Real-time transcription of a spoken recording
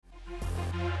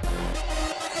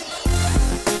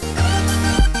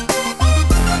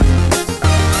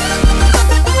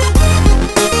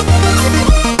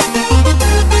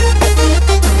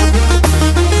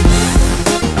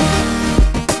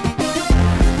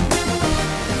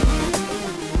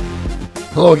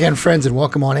Hello again, friends, and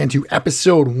welcome on into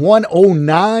episode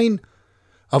 109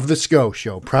 of The SCO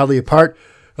Show, proudly a part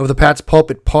of the Pat's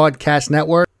Pulpit Podcast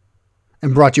Network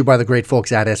and brought to you by the great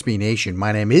folks at SB Nation.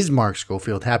 My name is Mark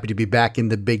Schofield. Happy to be back in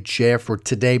the big chair for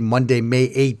today, Monday, May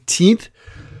 18th,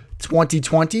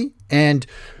 2020. And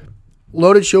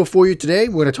loaded show for you today.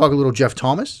 We're going to talk a little Jeff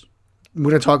Thomas. We're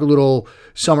going to talk a little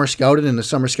summer scouting and the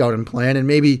summer scouting plan, and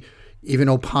maybe even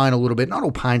opine a little bit, not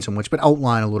opine so much, but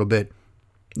outline a little bit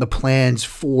the plans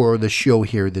for the show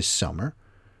here this summer.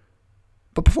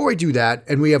 But before I do that,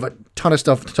 and we have a ton of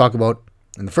stuff to talk about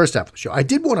in the first half of the show, I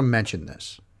did want to mention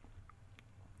this.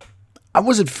 I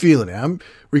wasn't feeling it. I'm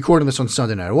recording this on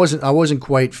Sunday night. I wasn't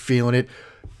quite feeling it.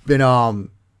 Been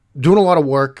doing a lot of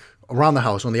work around the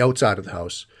house, on the outside of the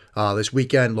house. This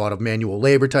weekend, a lot of manual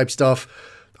labor type stuff.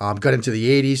 Got into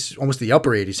the 80s, almost the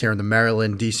upper 80s here in the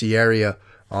Maryland, D.C. area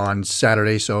on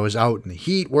Saturday. So I was out in the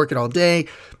heat, working all day.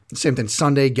 Same thing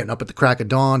Sunday, getting up at the crack of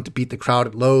dawn to beat the crowd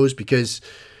at Lowe's because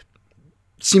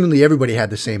seemingly everybody had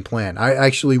the same plan. I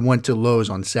actually went to Lowe's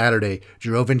on Saturday,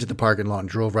 drove into the parking lot and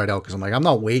drove right out because I'm like, I'm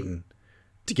not waiting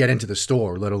to get into the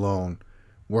store, let alone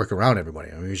work around everybody.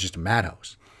 I mean, it was just a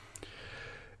madhouse.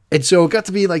 And so it got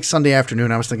to be like Sunday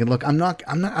afternoon. I was thinking, look, I'm not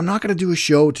going to do a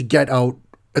show to get out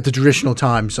at the traditional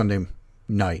time Sunday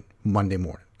night, Monday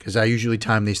morning, because I usually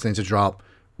time these things to drop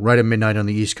right at midnight on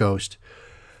the East Coast.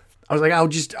 I was like, I'll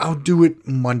do it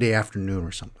Monday afternoon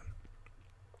or something.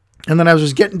 And then I was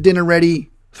just getting dinner ready,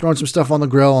 throwing some stuff on the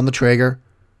grill, on the Traeger.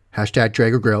 Hashtag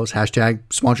Traeger Grills. Hashtag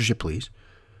sponsorship, please.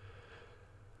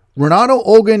 Renato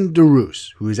Olgan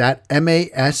DeRoos, who is at MASALTOQUE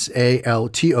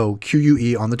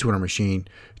on the Twitter machine,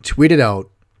 tweeted out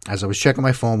as I was checking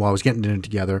my phone while I was getting dinner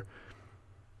together,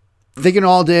 thinking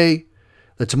all day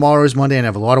that tomorrow is Monday and I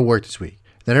have a lot of work this week.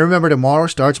 Then I remember tomorrow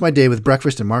starts my day with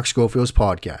breakfast and Mark Schofield's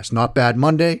podcast. Not Bad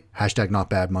Monday. Hashtag Not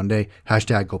Bad Monday.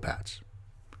 Hashtag Go Pats.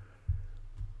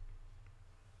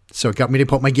 So it got me to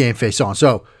put my game face on.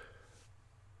 So,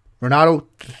 Renato,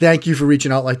 thank you for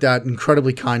reaching out like that.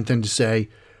 Incredibly kind thing to say.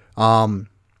 So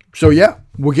yeah,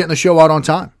 we're getting the show out on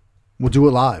time. We'll do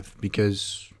it live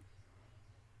because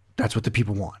that's what the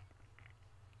people want.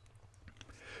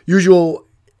 Usual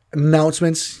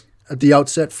announcements at the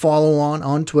outset. Follow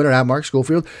on Twitter at Mark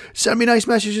Schofield. Send me nice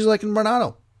messages like in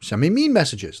Renato. Send me mean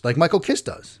messages like Michael Kiss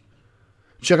does.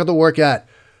 Check out the work at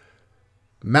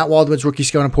Matt Waldman's Rookie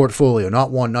Scouting Portfolio.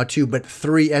 Not one, not two, but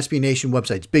 3 SB Nation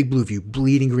websites. Big Blue View,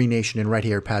 Bleeding Green Nation, and right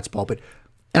here at Pat's Pulpit.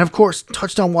 And of course,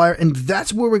 Touchdown Wire. And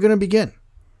that's where we're going to begin.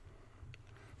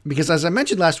 Because as I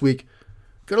mentioned last week,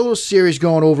 got a little series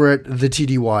going over at the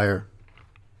TD Wire.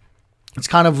 It's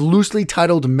kind of loosely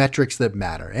titled Metrics That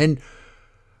Matter. And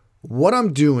what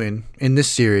I'm doing in this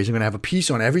series, I'm going to have a piece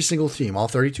on every single team, all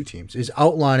 32 teams, is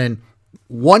outlining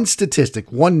one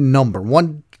statistic, one number,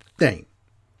 one thing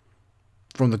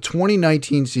from the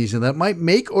 2019 season that might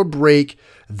make or break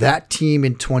that team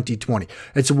in 2020.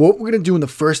 And so what we're going to do in the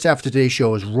first half of today's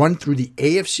show is run through the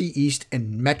AFC East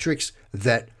and metrics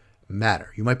that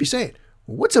matter. You might be saying,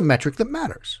 well, what's a metric that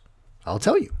matters? I'll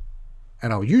tell you.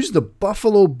 And I'll use the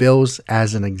Buffalo Bills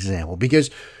as an example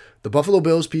because the Buffalo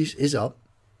Bills piece is up.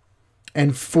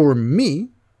 And for me,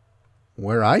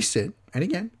 where I sit, and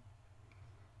again,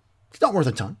 it's not worth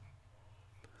a ton.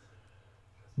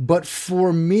 But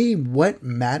for me, what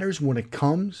matters when it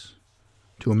comes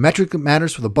to a metric that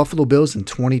matters for the Buffalo Bills in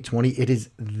 2020, it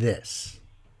is this.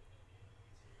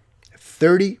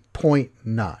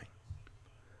 30.9.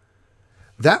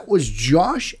 That was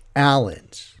Josh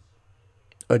Allen's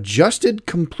adjusted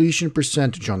completion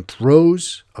percentage on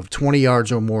throws of 20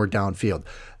 yards or more downfield.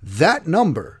 That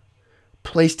number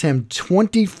placed him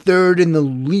 23rd in the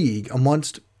league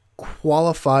amongst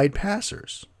qualified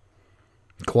passers.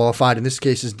 Qualified in this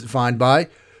case is defined by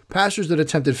passers that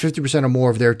attempted 50% or more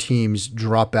of their team's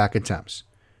drop back attempts.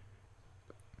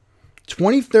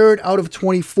 23rd out of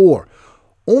 24.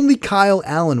 Only Kyle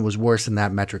Allen was worse than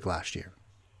that metric last year.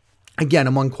 Again,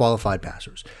 among qualified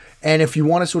passers. And if you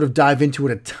want to sort of dive into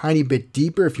it a tiny bit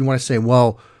deeper, if you want to say,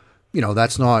 well,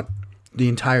 that's not the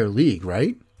entire league,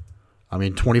 right? I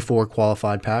mean, 24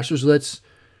 qualified passers. Let's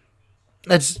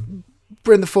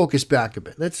bring the focus back a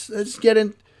bit. Let's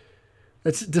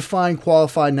define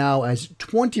qualified now as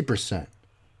 20%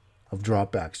 of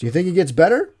dropbacks. Do you think it gets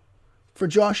better for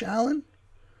Josh Allen?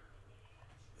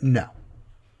 No.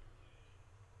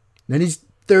 Then he's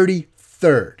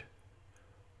 33rd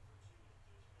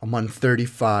among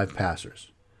 35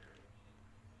 passers.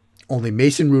 Only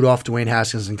Mason Rudolph, Dwayne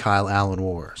Haskins, and Kyle Allen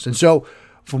were worse. And so,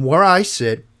 from where I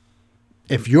sit,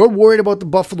 if you're worried about the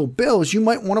Buffalo Bills, you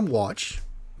might want to watch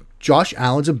Josh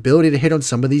Allen's ability to hit on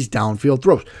some of these downfield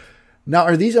throws. Now,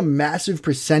 are these a massive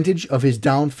percentage of his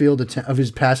downfield of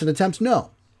his passing attempts?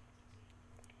 No.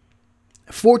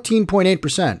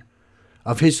 14.8%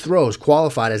 of his throws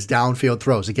qualified as downfield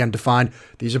throws. Again, defined,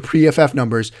 these are pre-FF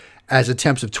numbers, as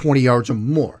attempts of 20 yards or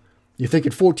more. You're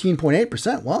thinking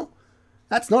 14.8%? Well,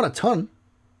 that's not a ton.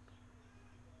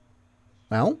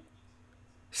 Well,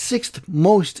 sixth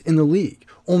most in the league.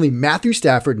 Only Matthew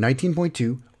Stafford,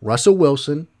 19.2, Russell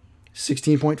Wilson,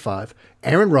 16.5,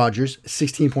 Aaron Rodgers,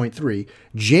 16.3,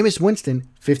 Jameis Winston,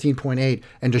 15.8,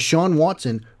 and Deshaun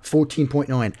Watson,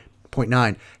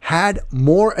 14.9, had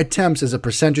more attempts as a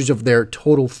percentage of their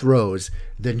total throws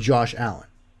than Josh Allen.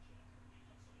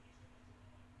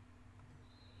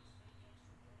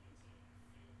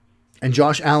 And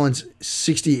Josh Allen's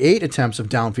 68 attempts of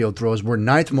downfield throws were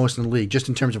ninth most in the league, just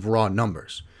in terms of raw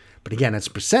numbers. But again, it's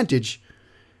percentage.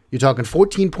 You're talking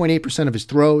 14.8% of his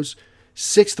throws,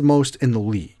 sixth most in the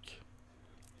league.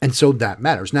 And so that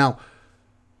matters. Now,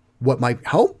 what might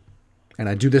help, and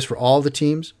I do this for all the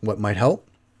teams, what might help,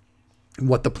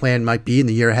 what the plan might be in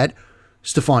the year ahead,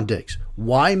 Stephon Diggs.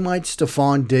 Why might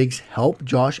Stephon Diggs help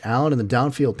Josh Allen in the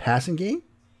downfield passing game?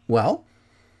 Well,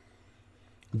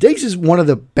 Diggs is one of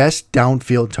the best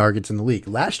downfield targets in the league.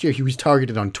 Last year, he was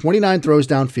targeted on 29 throws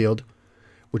downfield,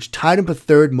 which tied him for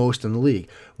third most in the league.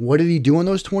 What did he do on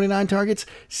those 29 targets?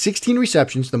 16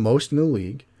 receptions, the most in the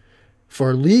league,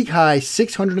 for a league high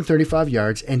 635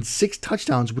 yards and 6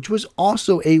 touchdowns, which was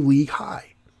also a league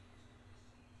high.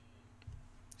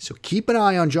 So keep an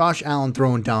eye on Josh Allen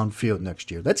throwing downfield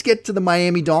next year. Let's get to the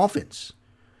Miami Dolphins.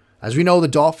 As we know, the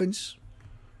Dolphins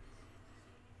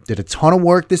did a ton of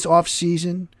work this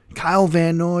offseason. Kyle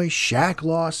Van Noy, Shaq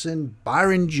Lawson,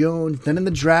 Byron Jones, then in the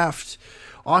draft,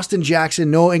 Austin Jackson,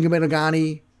 Noah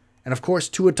Ingabagani, and of course,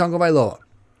 Tua Tagovailoa.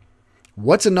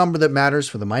 What's a number that matters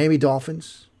for the Miami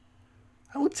Dolphins?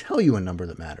 I will tell you a number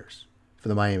that matters for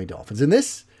the Miami Dolphins. And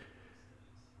this,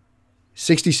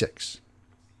 66.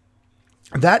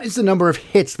 That is the number of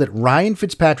hits that Ryan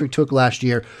Fitzpatrick took last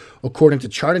year, according to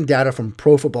chart and data from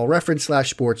Pro Football Reference /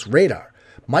 Sports Radar.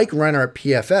 Mike Renner at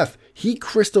PFF, he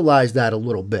crystallized that a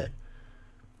little bit.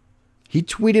 He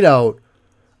tweeted out,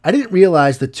 I didn't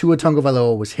realize that Tua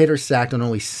Tagovailoa was hit or sacked on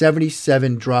only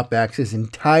 77 dropbacks his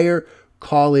entire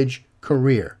college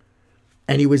career,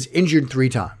 and he was injured 3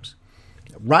 times.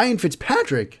 Ryan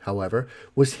Fitzpatrick, however,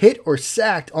 was hit or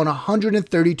sacked on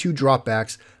 132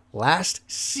 dropbacks last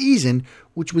season,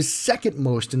 which was second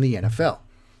most in the NFL.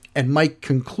 And Mike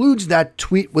concludes that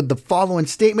tweet with the following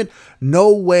statement: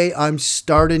 no way I'm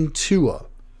starting Tua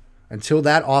until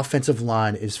that offensive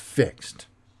line is fixed.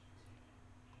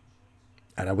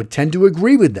 And I would tend to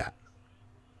agree with that.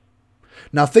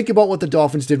 Now think about what the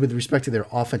Dolphins did with respect to their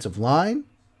offensive line.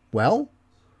 Well,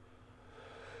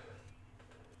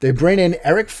 they bring in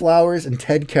Eric Flowers and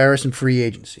Ted Karras in free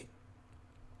agency.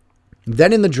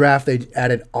 Then in the draft, they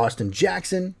added Austin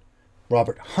Jackson,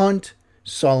 Robert Hunt,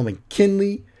 Solomon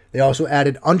Kinley. They also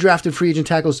added undrafted free agent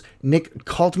tackles Nick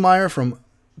Kaltmeyer from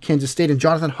Kansas State and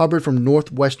Jonathan Hubbard from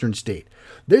Northwestern State.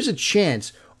 There's a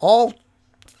chance all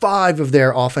 5 of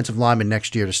their offensive linemen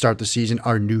next year to start the season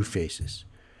are new faces.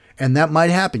 And that might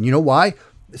happen. You know why?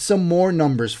 Some more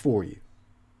numbers for you.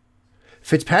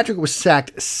 Fitzpatrick was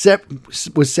sacked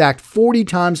 40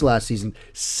 times last season,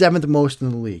 7th most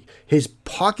in the league. His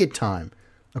pocket time,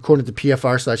 according to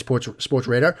PFR / Sports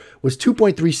Radar, was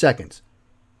 2.3 seconds,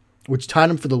 which tied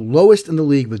him for the lowest in the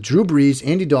league with Drew Brees,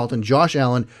 Andy Dalton, Josh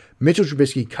Allen, Mitchell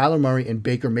Trubisky, Kyler Murray, and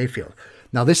Baker Mayfield.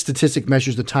 Now, this statistic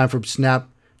measures the time from snap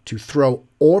to throw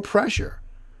or pressure.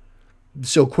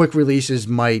 So quick releases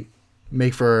might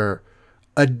make for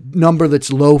a number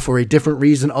that's low for a different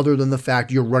reason other than the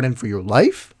fact you're running for your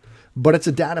life, but it's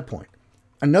a data point.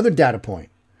 Another data point.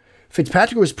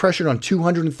 Fitzpatrick was pressured on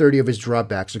 230 of his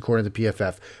dropbacks, according to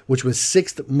PFF, which was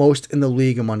 6th most in the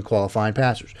league among qualifying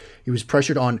passers. He was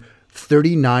pressured on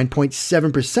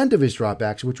 39.7% of his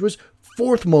dropbacks, which was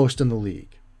 4th most in the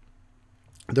league.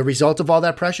 The result of all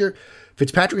that pressure,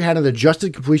 Fitzpatrick had an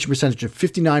adjusted completion percentage of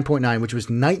 59.9, which was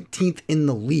 19th in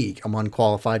the league among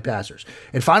qualified passers.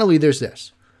 And finally, there's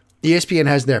this. ESPN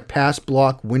has their pass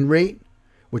block win rate,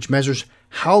 which measures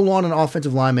how long an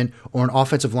offensive lineman or an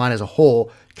offensive line as a whole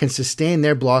can sustain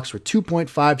their blocks for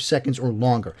 2.5 seconds or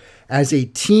longer. As a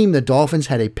team, the Dolphins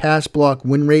had a pass block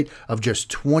win rate of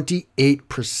just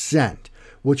 28%,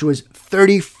 which was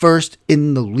 31st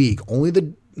in the league. Only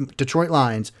the Detroit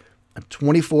Lions at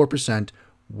 24%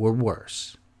 were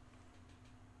worse.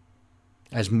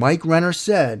 As Mike Renner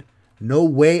said, no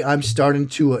way I'm starting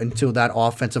Tua until that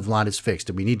offensive line is fixed.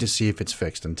 And we need to see if it's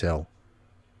fixed until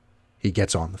he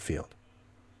gets on the field.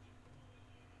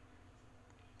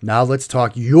 Now let's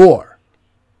talk your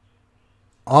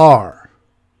are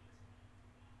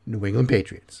New England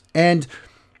Patriots. And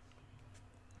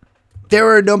there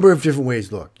are a number of different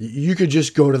ways. Look, you could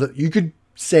just you could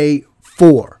say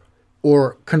 4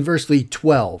 or conversely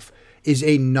 12 is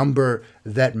a number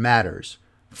that matters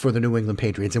for the New England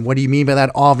Patriots. And what do you mean by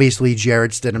that? Obviously,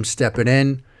 Jarrett Stidham stepping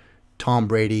in, Tom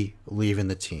Brady leaving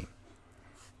the team.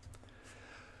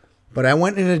 But I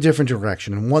went in a different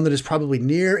direction, and one that is probably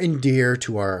near and dear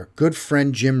to our good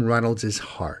friend Jim Reynolds'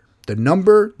 heart. The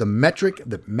number, the metric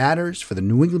that matters for the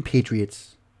New England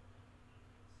Patriots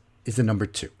is the number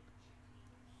 2.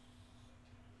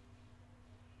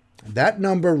 That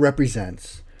number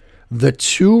represents the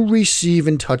 2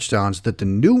 receiving touchdowns that the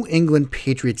New England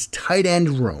Patriots tight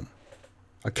end room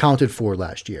accounted for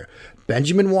last year.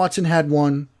 Benjamin Watson had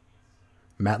one.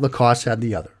 Matt Lacoste had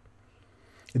the other.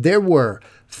 There were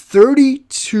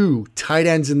 32 tight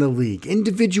ends in the league,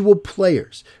 individual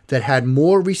players that had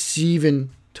more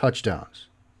receiving touchdowns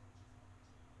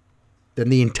than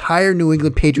the entire New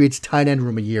England Patriots tight end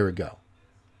room a year ago.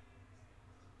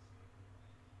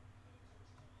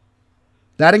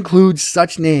 That includes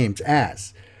such names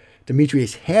as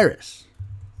Demetrius Harris,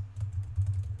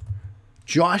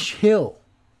 Josh Hill,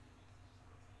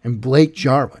 and Blake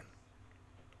Jarwin.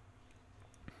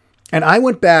 And I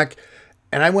went back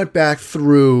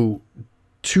through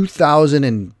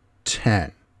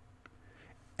 2010,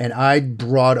 and I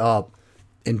brought up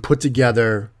and put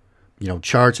together,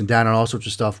 charts and data and all sorts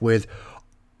of stuff with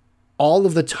all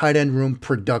of the tight end room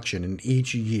production in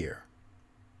each year.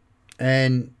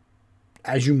 And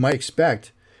as you might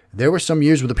expect, there were some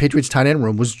years where the Patriots tight end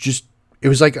room was just, it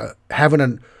was like having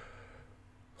a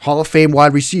Hall of Fame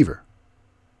wide receiver.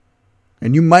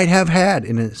 And you might have had,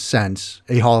 in a sense,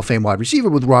 a Hall of Fame wide receiver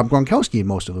with Rob Gronkowski in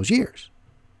most of those years.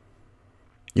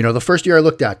 The first year I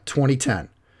looked at, 2010,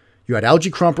 you had Algie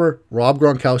Crumper, Rob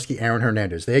Gronkowski, Aaron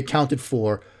Hernandez. They accounted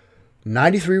for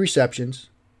 93 receptions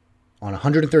on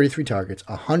 133 targets,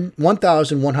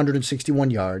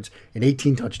 1,161 yards, and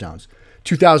 18 touchdowns.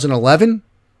 2011,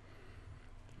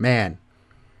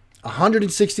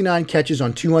 169 catches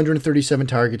on 237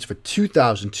 targets for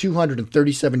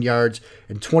 2,237 yards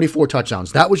and 24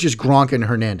 touchdowns. That was just Gronk and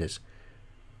Hernandez.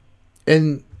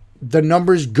 And the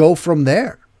numbers go from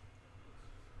there.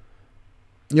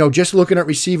 Just looking at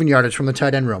receiving yardage from the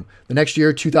tight end room. The next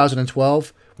year,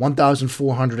 2012,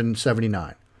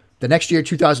 1,479. The next year,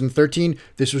 2013,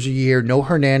 this was a year, no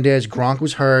Hernandez, Gronk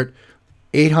was hurt,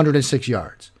 806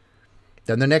 yards.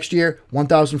 Then the next year,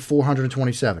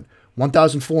 1,427.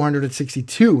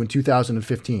 1,462 in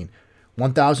 2015,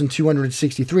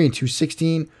 1,263 in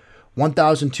 2016,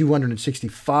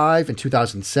 1,265 in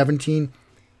 2017,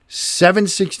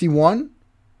 761,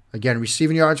 again,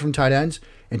 receiving yards from tight ends.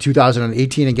 In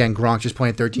 2018, again, Gronk just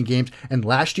playing 13 games. And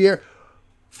last year,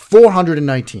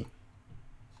 419.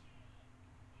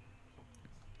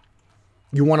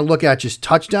 You want to look at just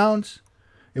touchdowns?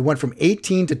 It went from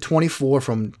 18 to 24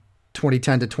 from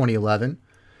 2010 to 2011.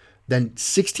 Then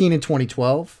 16 in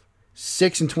 2012,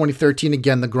 6 in 2013,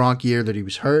 again, the Gronk year that he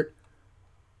was hurt,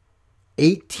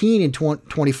 18 in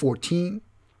 2014,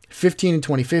 15 in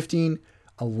 2015,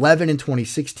 11 in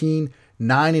 2016,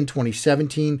 9 in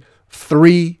 2017,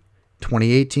 3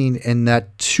 2018, and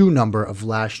that 2 number of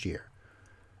last year.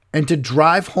 And to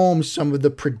drive home some of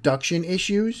the production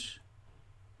issues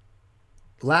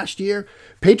last year,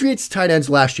 Patriots tight ends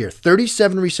last year,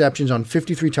 37 receptions on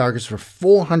 53 targets for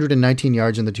 419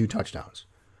 yards and the 2 touchdowns.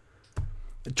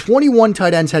 21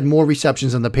 tight ends had more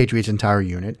receptions than the Patriots' entire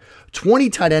unit. 20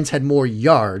 tight ends had more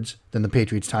yards than the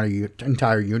Patriots'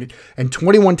 entire unit. And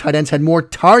 21 tight ends had more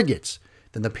targets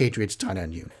than the Patriots' tight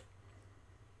end unit.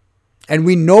 And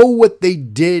we know what they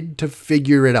did to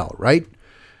figure it out, right?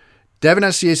 Devin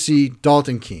Asiasi,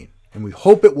 Dalton Keene. And we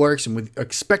hope it works, and we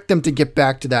expect them to get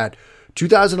back to that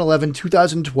 2011,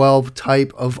 2012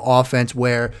 type of offense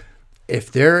where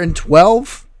if they're in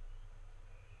 12,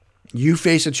 you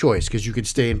face a choice because you could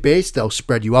stay in base. They'll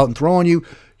spread you out and throw on you.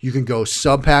 You can go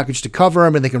sub-package to cover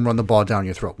them, and they can run the ball down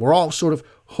your throat. We're all sort of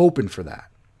hoping for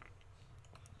that.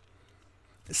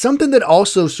 Something that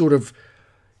also sort of,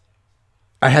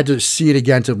 I had to see it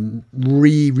again to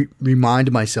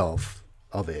remind myself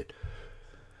of it.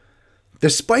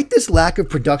 Despite this lack of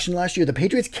production last year, the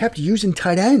Patriots kept using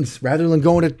tight ends rather than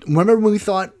going to, remember when we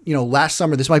thought, last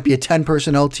summer, this might be a 10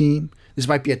 personnel team. This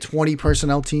might be a 20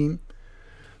 personnel team.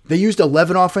 They used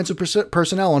 11 offensive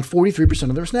personnel on 43%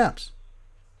 of their snaps.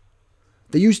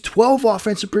 They used 12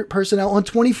 offensive personnel on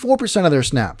 24% of their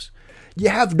snaps. You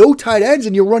have no tight ends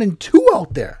and you're running 2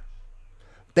 out there.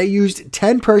 They used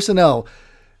 10 personnel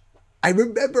I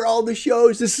remember all the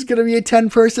shows. This is going to be a 10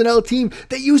 personnel team.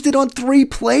 They used it on 3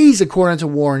 plays, according to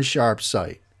Warren Sharp's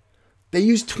site. They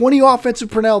used 20 offensive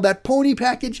personnel, that pony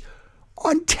package,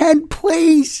 on 10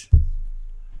 plays.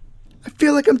 I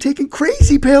feel like I'm taking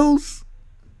crazy pills.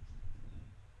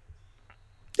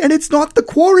 And it's not the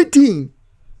quarantine.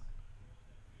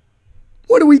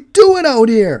 What are we doing out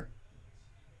here?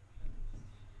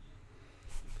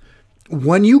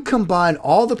 When you combine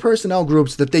all the personnel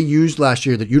groups that they used last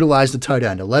year that utilized the tight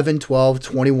end, 11, 12,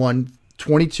 21,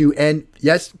 22, and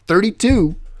yes,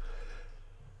 32,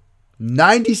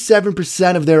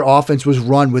 97% of their offense was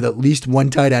run with at least one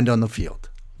tight end on the field.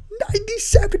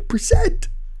 97%.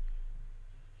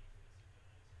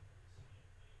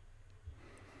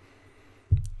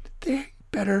 They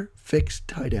better fix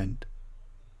tight end.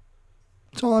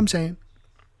 That's all I'm saying.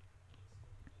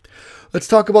 Let's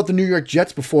talk about the New York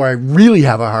Jets before I really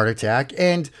have a heart attack.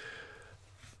 And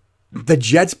the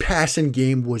Jets' passing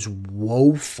game was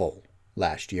woeful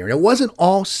last year. And it wasn't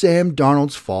all Sam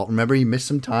Darnold's fault. Remember, he missed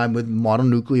some time with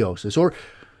mononucleosis. Or,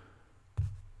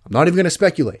 I'm not even going to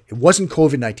speculate. It wasn't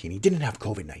COVID-19. He didn't have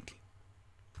COVID-19.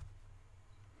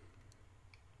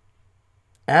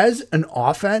 As an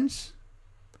offense,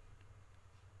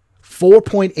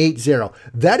 4.80.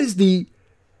 That is the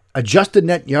adjusted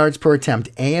net yards per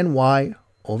attempt, ANY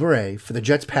over A, for the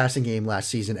Jets passing game last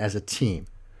season as a team.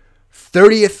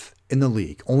 30th in the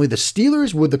league. Only the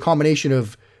Steelers, with the combination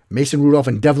of Mason Rudolph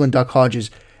and Devlin Duck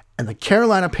Hodges, and the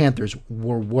Carolina Panthers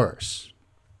were worse.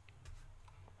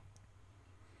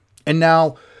 And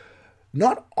now,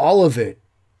 not all of it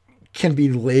can be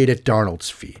laid at Darnold's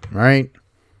feet, right?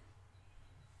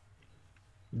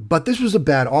 But this was a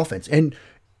bad offense. And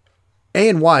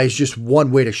ANY is just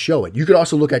one way to show it. You could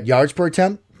also look at yards per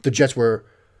attempt. The Jets were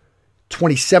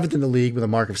 27th in the league with a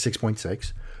mark of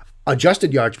 6.6.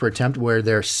 Adjusted yards per attempt, where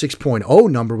their 6.0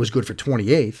 number was good for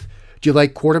 28th. Do you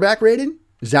like quarterback rating?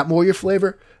 Is that more your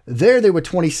flavor? There they were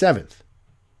 27th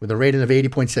with a rating of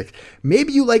 80.6.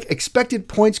 Maybe you like expected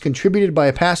points contributed by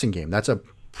a passing game. That's a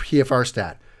PFR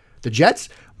stat. The Jets,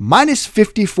 minus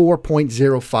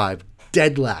 54.05,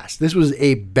 dead last. This was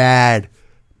a bad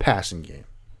passing game.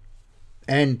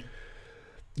 And,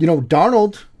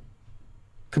 Darnold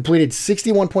completed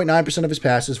 61.9% of his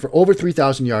passes for over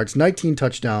 3,000 yards, 19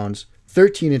 touchdowns,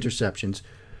 13 interceptions.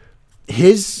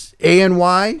 His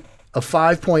ANY of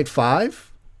 5.5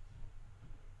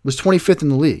 was 25th in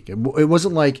the league. It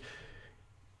wasn't like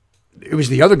it was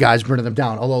the other guys burning them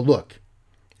down. Although, look,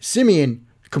 Simeon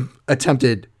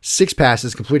attempted 6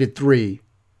 passes, completed 3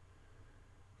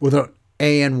 with an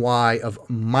ANY of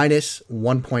minus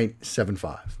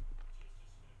 1.75.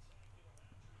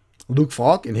 Luke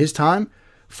Falk, in his time,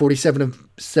 47 of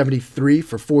 73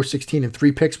 for 416 and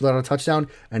 3 picks without a touchdown,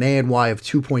 an ANY of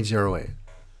 2.08.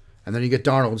 And then you get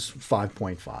Darnold's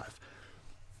 5.5.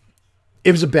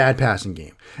 It was a bad passing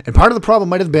game. And part of the problem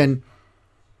might have been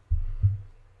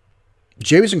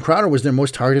Jamison Crowder was their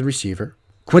most targeted receiver.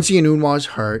 Quincy Enunwa was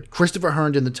hurt. Christopher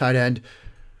Herndon, the tight end,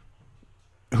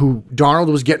 who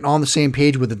Darnold was getting on the same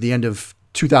page with at the end of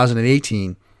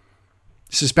 2018,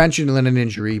 suspension and then an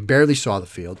injury, barely saw the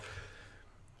field.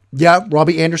 Yeah,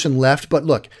 Robbie Anderson left, but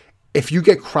look, if you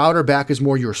get Crowder back as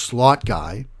more your slot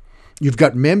guy, you've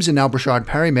got Mims and now Brashad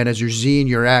Perryman as your Z and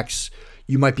your X,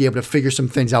 you might be able to figure some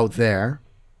things out there.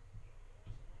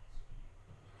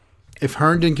 If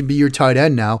Herndon can be your tight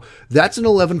end now, that's an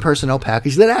 11 personnel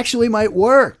package that actually might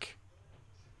work.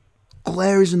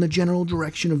 Glares in the general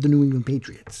direction of the New England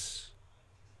Patriots.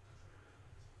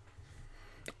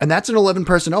 And that's an 11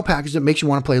 personnel package that makes you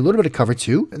want to play a little bit of cover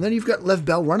two, and then you've got Lev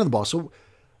Bell running the ball. So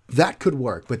that could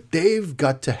work, but they've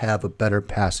got to have a better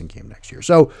passing game next year.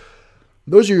 So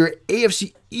those are your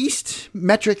AFC East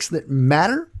metrics that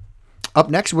matter. Up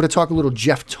next, we're going to talk a little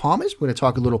Jeff Thomas. We're going to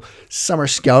talk a little summer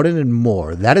scouting and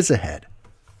more. That is ahead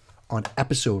on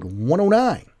episode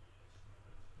 109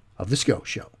 of The SCO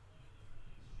Show.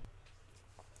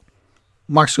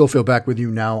 Mark Schofield back with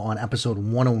you now on episode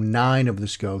 109 of The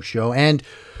SCO Show. And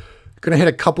going to hit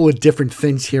a couple of different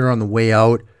things here on the way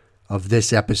out of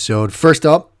this episode. First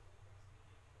up,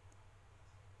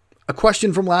 a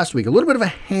question from last week. A little bit of a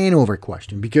Hanover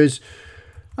question because,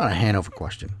 not a Hanover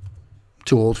question.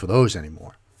 Too old for those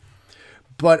anymore.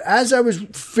 But as I was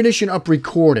finishing up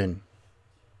recording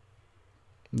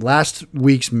last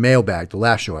week's mailbag, the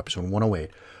last show, episode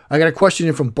 108, I got a question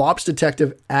in from Bob's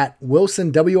Detective at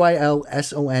Wilson,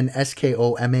 WILSONSKOMAL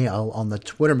on the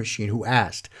Twitter machine, who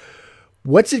asked,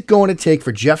 what's it going to take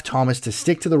for Jeff Thomas to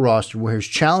stick to the roster where his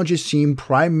challenges seem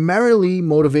primarily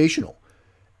motivational?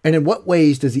 And in what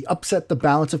ways does he upset the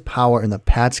balance of power in the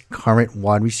Pats' current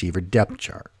wide receiver depth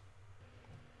chart?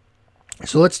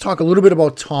 So let's talk a little bit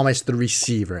about Thomas, the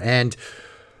receiver. And,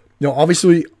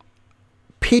 obviously,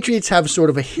 Patriots have sort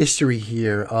of a history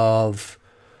here of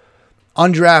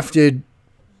undrafted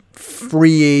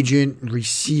free agent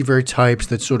receiver types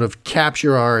that sort of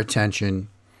capture our attention.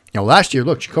 Last year,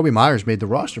 look, Jacoby Myers made the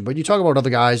roster, but you talk about other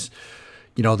guys,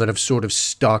 that have sort of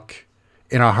stuck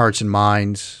in our hearts and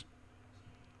minds.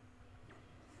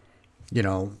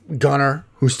 Gunnar,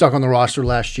 who stuck on the roster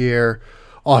last year,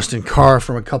 Austin Carr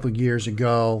from a couple of years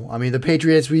ago. I mean, the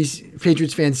Patriots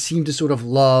fans seem to sort of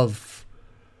love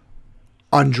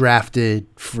undrafted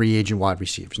free agent wide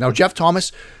receivers. Now, Jeff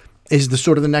Thomas is the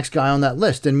sort of the next guy on that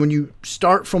list. And when you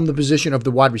start from the position of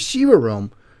the wide receiver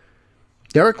room,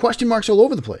 there are question marks all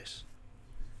over the place.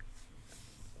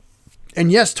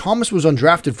 And yes, Thomas was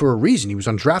undrafted for a reason. He was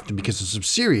undrafted because of some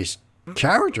serious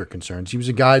character concerns. He was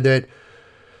a guy that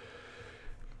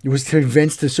was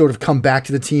convinced to sort of come back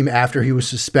to the team after he was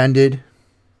suspended.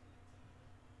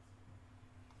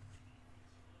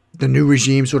 The new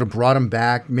regime sort of brought him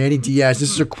back. Manny Diaz, this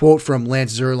is a quote from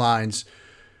Lance Zierlein's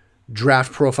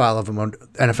draft profile of him on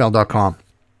NFL.com.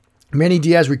 Manny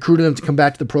Diaz recruited him to come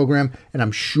back to the program, and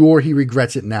I'm sure he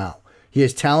regrets it now. He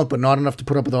has talent, but not enough to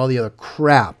put up with all the other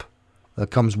crap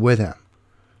that comes with him.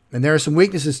 And there are some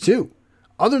weaknesses too,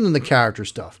 other than the character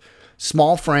stuff.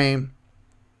 Small frame,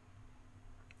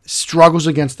 struggles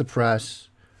against the press,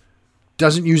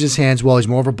 doesn't use his hands well. He's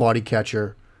more of a body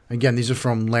catcher. Again, these are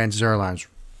from Lance Zierlein's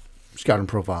scouting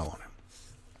profile on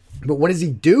him. But what does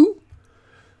he do?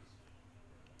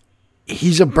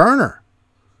 He's a burner.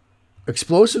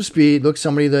 Explosive speed. Looks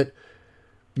somebody that,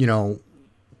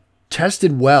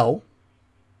 tested well.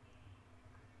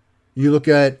 You look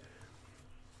at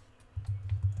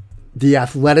the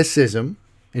athleticism,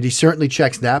 and he certainly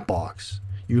checks that box.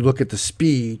 You look at the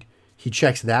speed, he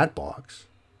checks that box.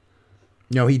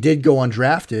 He did go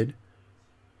undrafted,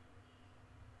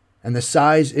 and the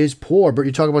size is poor, but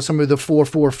you talk about somebody with a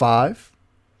 4.45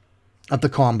 at the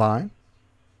combine,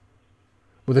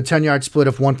 with a 10-yard split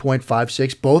of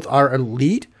 1.56. Both are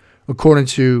elite, according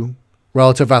to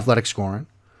relative athletic scoring.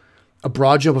 A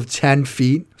broad jump of 10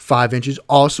 feet, 5 inches,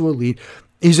 also elite.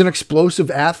 He's an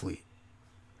explosive athlete,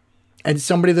 and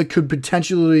somebody that could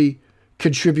potentially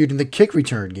contribute in the kick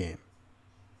return game.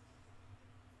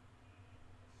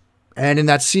 And in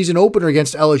that season opener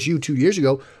against LSU 2 years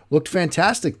ago, looked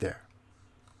fantastic there.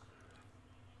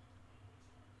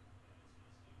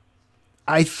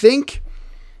 I think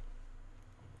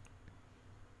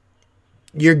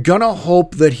you're going to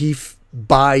hope that he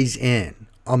buys in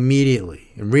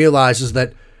immediately and realizes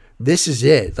that this is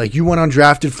it. Like, you went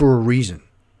undrafted for a reason.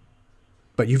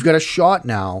 But you've got a shot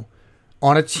now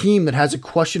on a team that has a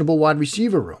questionable wide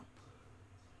receiver room.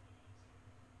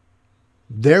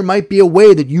 There might be a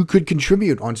way that you could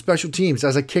contribute on special teams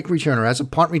as a kick returner, as a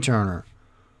punt returner.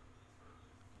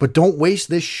 But don't waste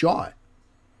this shot.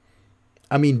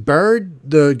 I mean, Bird,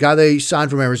 the guy they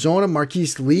signed from Arizona,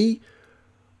 Marquise Lee,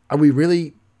 are we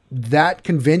really that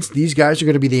convinced these guys are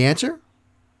going to be the answer?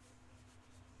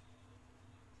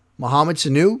 Mohamed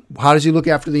Sanu, how does he look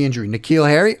after the injury? N'Keal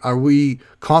Harry, are we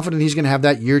confident he's going to have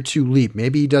that year 2 leap?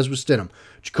 Maybe he does with Stidham.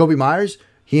 Jacoby Myers,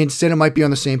 he and Stidham might be on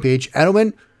the same page.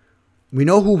 Edelman, we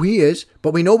know who he is,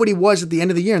 but we know what he was at the end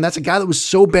of the year, and that's a guy that was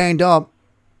so banged up,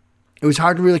 it was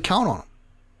hard to really count on him.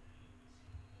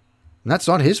 And that's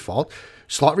not his fault.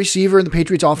 Slot receiver in the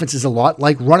Patriots offense is a lot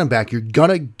like running back. You're going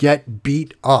to get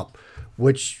beat up,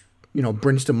 which,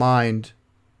 brings to mind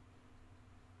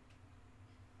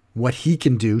what he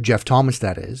can do, Jeff Thomas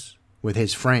that is, with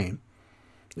his frame.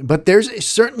 But there's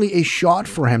certainly a shot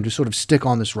for him to sort of stick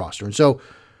on this roster. And so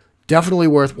definitely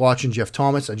worth watching Jeff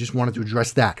Thomas. I just wanted to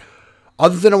address that.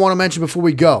 Other thing I want to mention before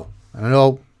we go, I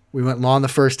know we went long the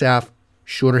first half,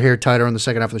 shorter hair, tighter in the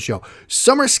second half of the show.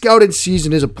 Summer scouting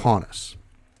season is upon us.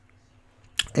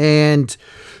 And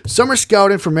summer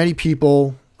scouting for many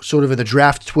people, sort of in the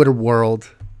draft Twitter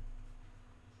world.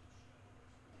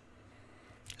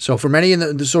 So for many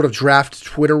in the sort of draft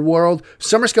Twitter world,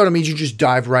 summer scouting means you just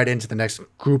dive right into the next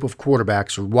group of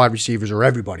quarterbacks or wide receivers or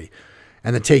everybody.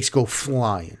 And the takes go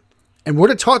flying. And we're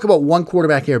going to talk about one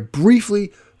quarterback here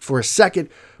briefly for a second.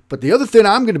 But the other thing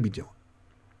I'm going to be doing,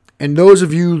 and those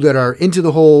of you that are into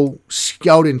the whole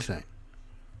scouting thing,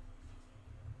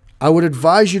 I would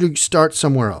advise you to start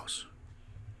somewhere else.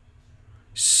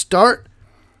 Start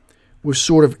with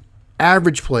sort of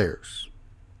average players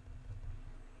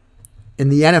in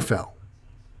the NFL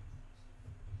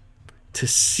to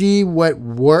see what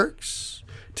works,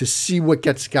 to see what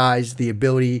gets guys the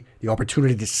ability, the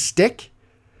opportunity to stick,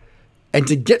 and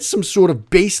to get some sort of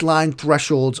baseline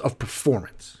thresholds of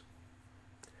performance.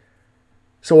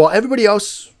 So while everybody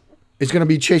else is going to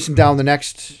be chasing down the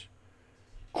next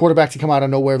quarterback to come out of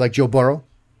nowhere like Joe Burrow,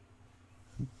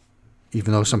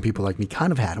 even though some people like me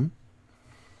kind of had him.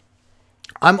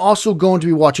 I'm also going to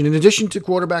be watching, in addition to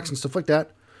quarterbacks and stuff like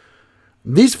that,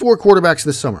 these 4 quarterbacks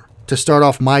this summer to start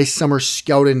off my summer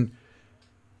scouting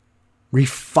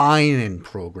refining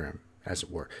program, as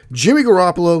it were. Jimmy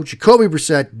Garoppolo, Jacoby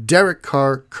Brissett, Derek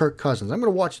Carr, Kirk Cousins. I'm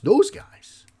going to watch those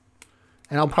guys.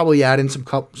 And I'll probably add in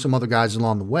some other guys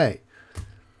along the way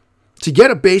to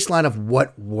get a baseline of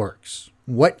what works,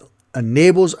 what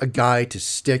enables a guy to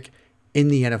stick in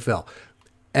the NFL.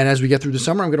 And as we get through the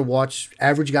summer, I'm going to watch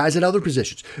average guys at other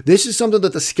positions. This is something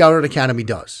that the Scouting Academy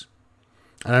does.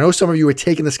 And I know some of you are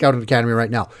taking the Scouting Academy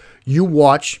right now. You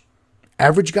watch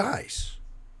average guys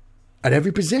at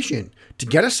every position to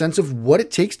get a sense of what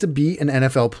it takes to be an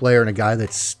NFL player and a guy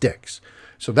that sticks.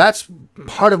 So that's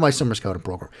part of my summer scouting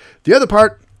program. The other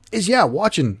part is,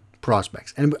 watching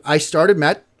prospects. And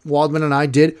Matt Waldman and I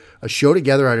did a show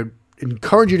together. I'd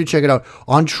encourage you to check it out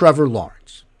on Trevor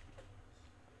Lawrence.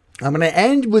 I'm going to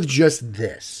end with just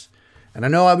this. And I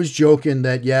know I was joking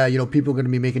that, people are going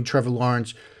to be making Trevor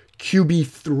Lawrence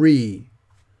QB3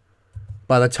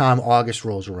 by the time August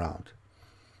rolls around.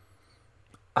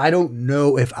 I don't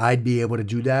know if I'd be able to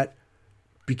do that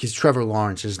because Trevor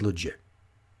Lawrence is legit.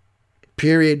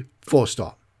 Period. Full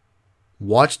stop.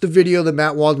 Watch the video that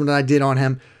Matt Waldman and I did on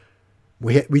him.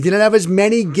 We didn't have as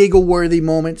many giggle-worthy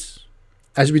moments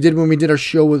as we did when we did our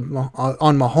show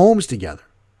on Mahomes together.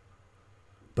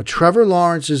 But Trevor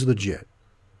Lawrence is legit.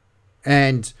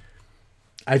 And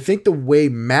I think the way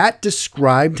Matt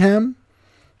described him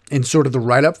in sort of the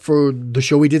write-up for the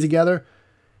show we did together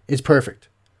is perfect.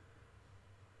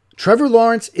 Trevor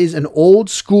Lawrence is an old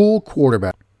school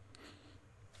quarterback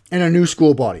and a new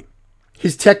school body.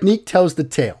 His technique tells the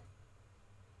tale.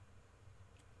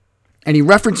 And he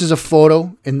references a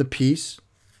photo in the piece,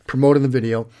 promoting the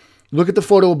video. Look at the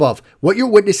photo above. What you're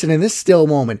witnessing in this still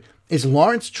moment is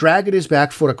Lawrence dragging his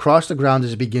back foot across the ground as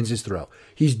he begins his throw.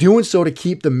 He's doing so to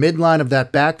keep the midline of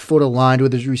that back foot aligned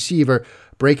with his receiver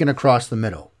breaking across the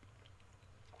middle.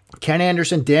 Ken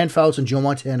Anderson, Dan Fouts, and Joe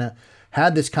Montana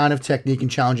had this kind of technique in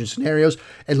challenging scenarios,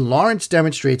 and Lawrence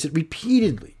demonstrates it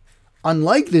repeatedly.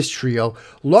 Unlike this trio,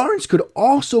 Lawrence could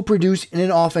also produce in an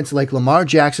offense like Lamar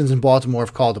Jackson's in Baltimore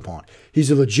if called upon.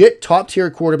 He's a legit top-tier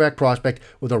quarterback prospect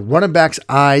with a running back's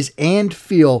eyes and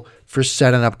feel for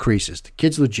setting up creases. The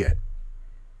kid's legit.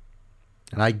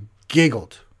 And I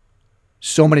giggled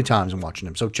so many times in watching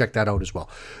him, so check that out as well.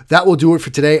 That will do it for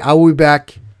today. I will be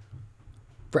back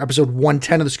for episode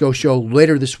 110 of the SCO Show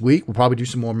later this week. We'll probably do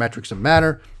some more metrics that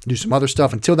matter, do some other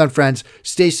stuff. Until then, friends,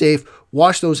 stay safe,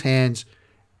 wash those hands,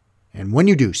 and when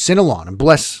you do, sin along and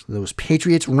bless those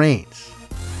Patriots' reigns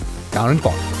down in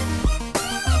Baltimore.